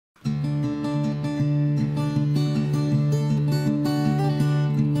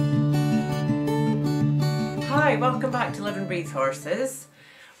welcome back to Live and Breathe Horses.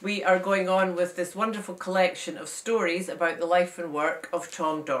 We are going on with this wonderful collection of stories about the life and work of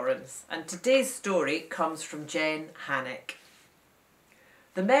Tom Dorrance, and today's story comes from Jen Hannink.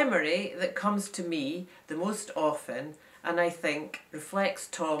 The memory that comes to me the most often, and I think reflects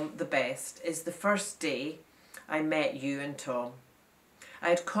Tom the best, is the first day I met you and Tom. I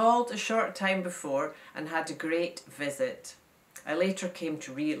had called a short time before and had a great visit. I later came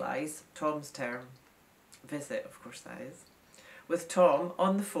to realise, Tom's term, visit of course that is. With Tom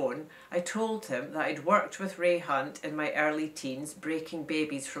on the phone, I told him that I'd worked with Ray Hunt in my early teens, breaking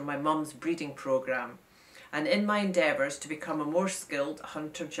babies from my mum's breeding programme, and in my endeavours to become a more skilled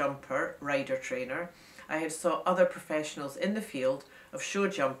hunter-jumper rider trainer, I had sought other professionals in the field of show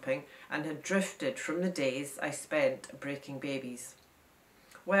jumping and had drifted from the days I spent breaking babies.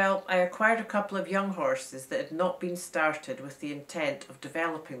 Well, I acquired a couple of young horses that had not been started with the intent of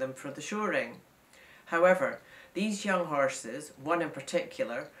developing them for the show ring. However, these young horses, one in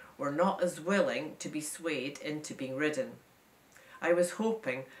particular, were not as willing to be swayed into being ridden. I was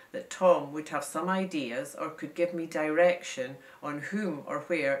hoping that Tom would have some ideas or could give me direction on whom or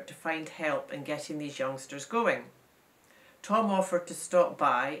where to find help in getting these youngsters going. Tom offered to stop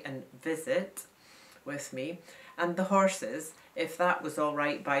by and visit with me and the horses if that was all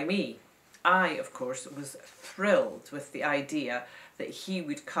right by me. I, of course, was thrilled with the idea that he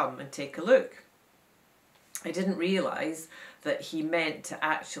would come and take a look. I didn't realise that he meant to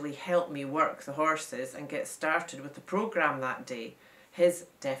actually help me work the horses and get started with the programme that day, his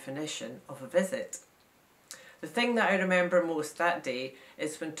definition of a visit. The thing that I remember most that day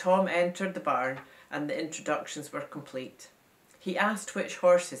is when Tom entered the barn and the introductions were complete. He asked which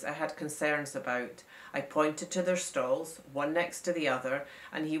horses I had concerns about. I pointed to their stalls, one next to the other,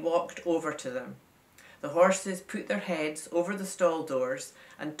 and he walked over to them. The horses put their heads over the stall doors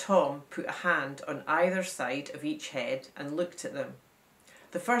and Tom put a hand on either side of each head and looked at them.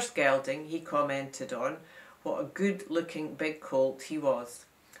 The first gelding he commented on what a good-looking big colt he was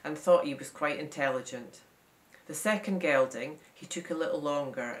and thought he was quite intelligent. The second gelding he took a little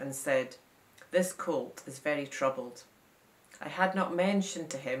longer and said, "This colt is very troubled." I had not mentioned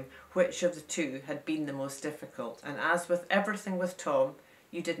to him which of the two had been the most difficult, and as with everything with Tom,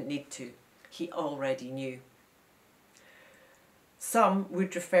 you didn't need to. He already knew. Some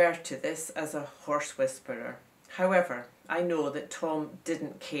would refer to this as a horse whisperer. However, I know that Tom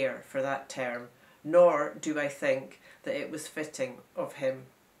didn't care for that term, nor do I think that it was fitting of him.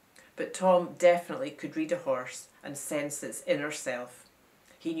 But Tom definitely could read a horse and sense its inner self.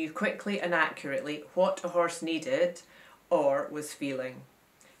 He knew quickly and accurately what a horse needed or was feeling.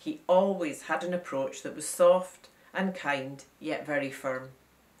 He always had an approach that was soft and kind, yet very firm.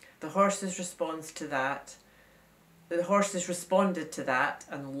 The horses responded to that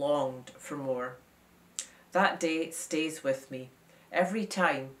and longed for more. That day stays with me. Every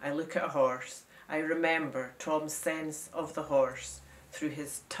time I look at a horse, I remember Tom's sense of the horse through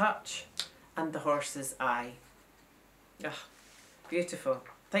his touch and the horse's eye. Ah, beautiful.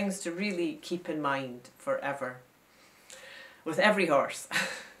 Things to really keep in mind forever with every horse.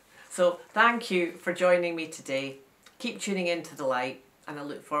 So thank you for joining me today. Keep tuning into the light, and I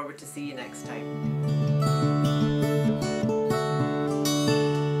look forward to see you next time.